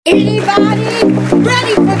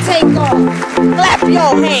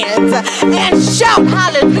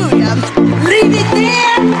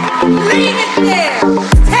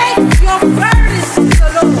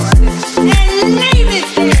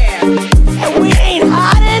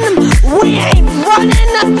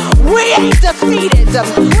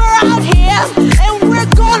Him. We're out here and we're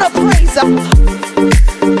gonna praise Him.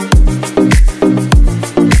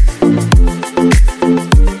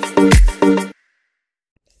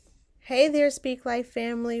 Hey there, Speak Life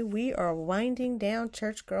family. We are winding down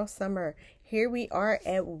Church Girl Summer. Here we are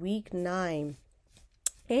at week 9.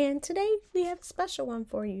 And today we have a special one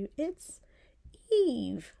for you. It's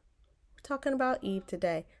Eve. We're talking about Eve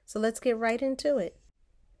today. So let's get right into it.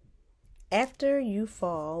 After you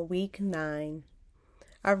fall, week 9.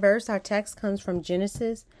 Our text comes from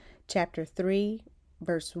Genesis chapter 3,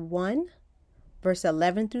 verse 1, verse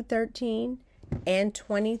 11 through 13, and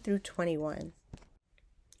 20 through 21.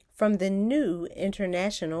 From the New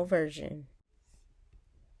International Version.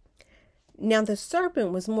 Now the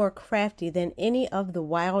serpent was more crafty than any of the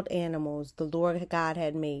wild animals the Lord God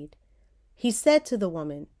had made. He said to the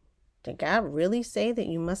woman, "Did God really say that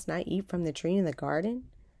you must not eat from the tree in the garden?"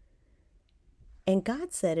 And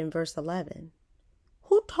God said in verse 11,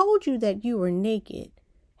 "Who told you that you were naked?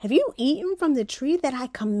 Have you eaten from the tree that I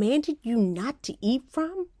commanded you not to eat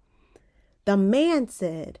from?" The man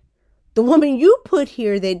said, "The woman you put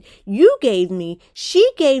here that you gave me,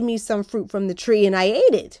 she gave me some fruit from the tree and I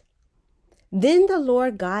ate it." Then the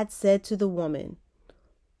Lord God said to the woman,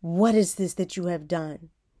 "What is this that you have done?"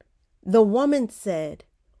 The woman said,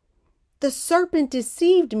 "The serpent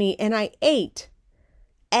deceived me and I ate."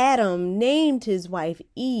 Adam named his wife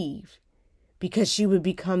Eve because she would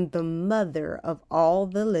become the mother of all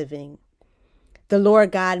the living. The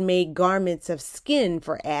Lord God made garments of skin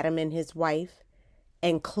for Adam and his wife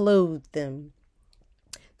and clothed them.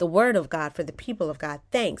 The word of God for the people of God.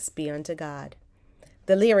 Thanks be unto God.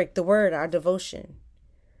 The lyric, the word, our devotion.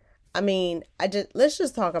 Let's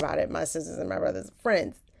just talk about it, my sisters and my brothers and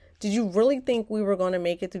friends. Did you really think we were going to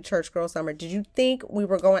make it through Church Girl Summer? Did you think we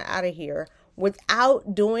were going out of here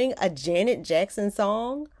without doing a Janet Jackson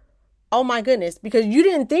song? Oh my goodness, because you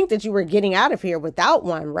didn't think that you were getting out of here without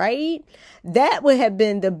one, right? That would have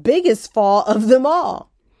been the biggest fall of them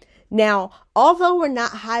all. Now, although we're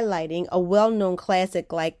not highlighting a well-known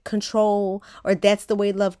classic like Control or That's the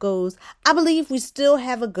Way Love Goes, I believe we still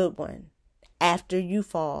have a good one, After You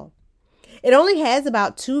Fall. It only has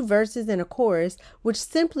about 2 verses and a chorus, which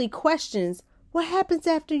simply questions, what happens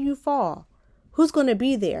after you fall? Who's going to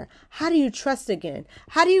be there? How do you trust again?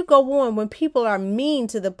 How do you go on when people are mean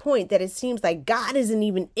to the point that it seems like God isn't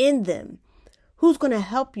even in them? Who's going to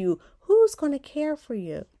help you? Who's going to care for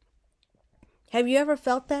you? Have you ever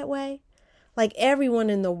felt that way? Like everyone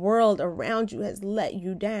in the world around you has let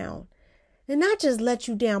you down. And not just let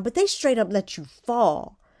you down, but they straight up let you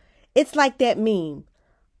fall. It's like that meme.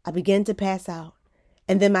 I began to pass out,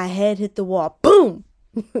 and then my head hit the wall. Boom!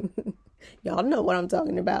 Y'all know what I'm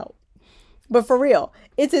talking about. But for real,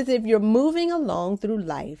 it's as if you're moving along through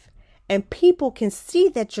life, and people can see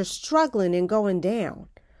that you're struggling and going down.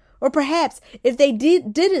 Or perhaps if they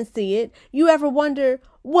didn't see it, you ever wonder,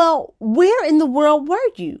 well, where in the world were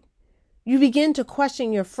you? You begin to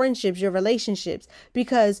question your friendships, your relationships,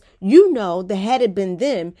 because you know that had it been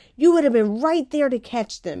them, you would have been right there to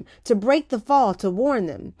catch them, to break the fall, to warn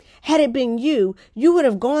them. Had it been you, you would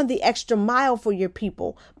have gone the extra mile for your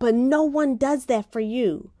people, but no one does that for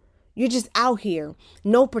you. You're just out here,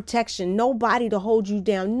 no protection, nobody to hold you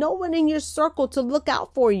down, no one in your circle to look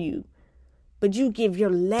out for you. But you give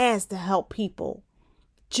your last to help people.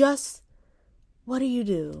 Just what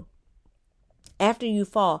do? After you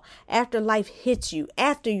fall, after life hits you,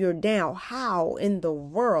 after you're down, how in the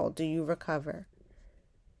world do you recover?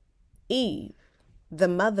 Eve, the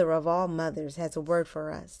mother of all mothers, has a word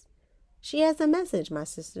for us. She has a message, my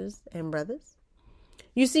sisters and brothers.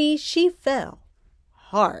 You see, she fell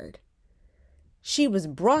hard. She was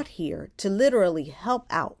brought here to literally help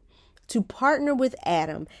out, to partner with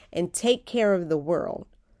Adam and take care of the world.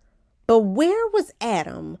 But where was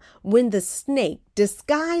Adam when the snake,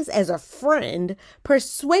 disguised as a friend,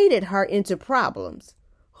 persuaded her into problems?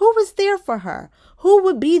 Who was there for her? Who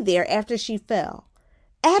would be there after she fell?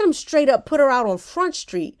 Adam straight up put her out on Front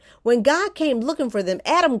Street. When God came looking for them,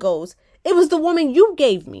 Adam goes, "It was the woman you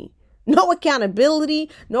gave me." No accountability,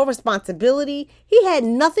 no responsibility. He had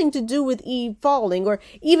nothing to do with Eve falling or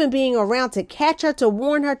even being around to catch her, to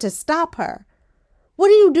warn her, to stop her. What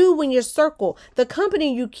do you do when your circle, the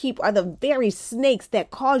company you keep, are the very snakes that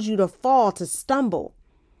cause you to fall, to stumble?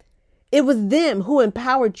 It was them who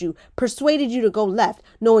empowered you, persuaded you to go left,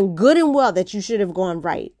 knowing good and well that you should have gone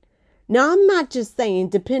right. Now, I'm not just saying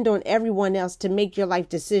depend on everyone else to make your life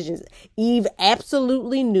decisions. Eve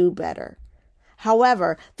absolutely knew better.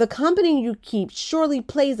 However, the company you keep surely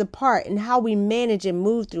plays a part in how we manage and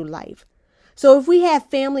move through life. So if we have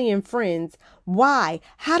family and friends, why?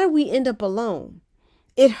 How do we end up alone?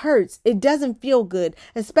 It hurts. It doesn't feel good,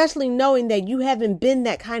 especially knowing that you haven't been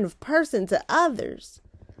that kind of person to others.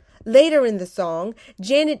 Later in the song,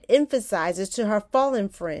 Janet emphasizes to her fallen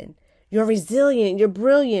friend, "You're resilient, you're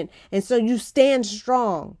brilliant, and so you stand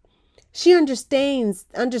strong." She understands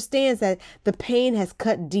that the pain has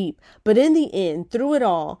cut deep, but in the end, through it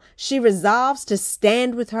all, she resolves to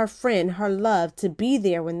stand with her friend, her love, to be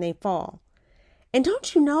there when they fall. And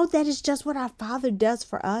don't you know that is just what our Father does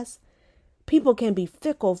for us? People can be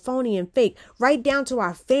fickle, phony, and fake, right down to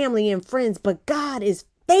our family and friends, but God is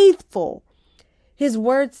faithful. His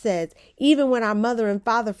word says, even when our mother and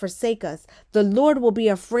father forsake us, the Lord will be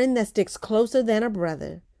a friend that sticks closer than a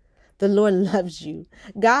brother. The Lord loves you.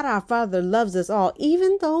 God, our Father, loves us all,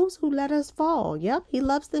 even those who let us fall. Yep, he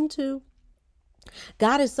loves them too.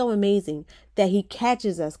 God is so amazing that he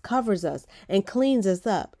catches us, covers us, and cleans us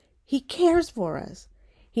up. He cares for us.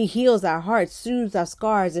 He heals our hearts, soothes our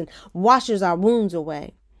scars, and washes our wounds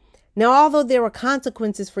away. Now, although there were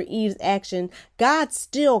consequences for Eve's action, God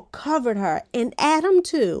still covered her, and Adam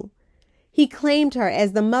too. He claimed her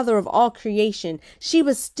as the mother of all creation. She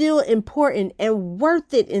was still important and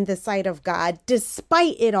worth it in the sight of God,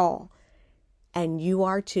 despite it all. And you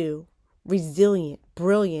are too, resilient,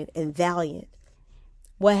 brilliant, and valiant.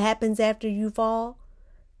 What happens after you fall?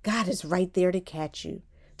 God is right there to catch you,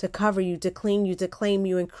 to cover you, to clean you, to claim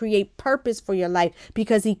you, and create purpose for your life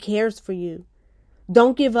because he cares for you.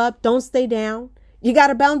 Don't give up. Don't stay down. You got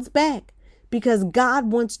to bounce back because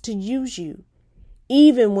God wants to use you.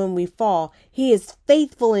 Even when we fall, he is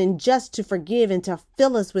faithful and just to forgive and to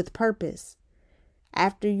fill us with purpose.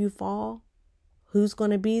 After you fall, who's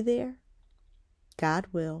going to be there? God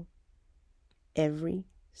will. Every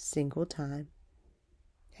single time.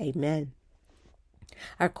 Amen.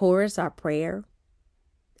 Our chorus, our prayer.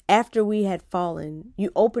 After we had fallen,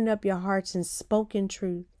 you opened up your hearts and spoke in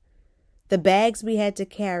truth. The bags we had to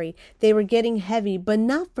carry, they were getting heavy, but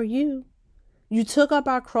not for you. You took up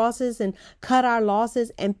our crosses and cut our losses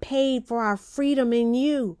and paid for our freedom in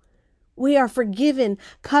you. We are forgiven,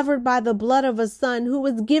 covered by the blood of a son who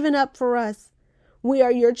was given up for us. We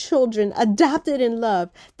are your children, adopted in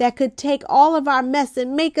love, that could take all of our mess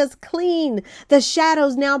and make us clean. The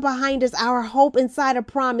shadows now behind us, our hope inside a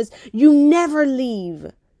promise. You never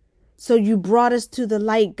leave. So you brought us to the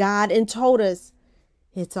light, God, and told us,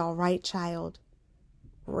 it's all right, child.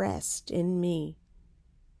 Rest in me.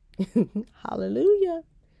 Hallelujah.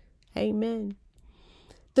 Amen.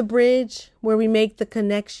 The bridge where we make the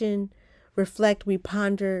connection, reflect, we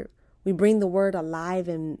ponder, we bring the word alive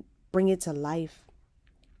and bring it to life.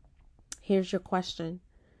 Here's your question.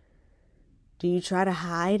 Do you try to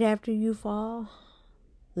hide after you fall?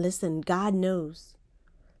 Listen, God knows.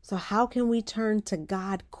 So how can we turn to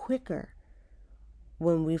God quicker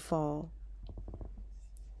when we fall?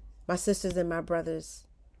 My sisters and my brothers,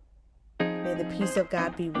 may the peace of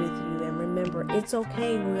God be with you. And remember, it's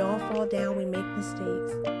okay. We all fall down. We make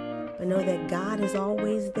mistakes. But know that God is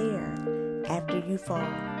always there after you fall.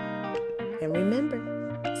 And remember,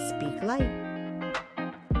 speak light.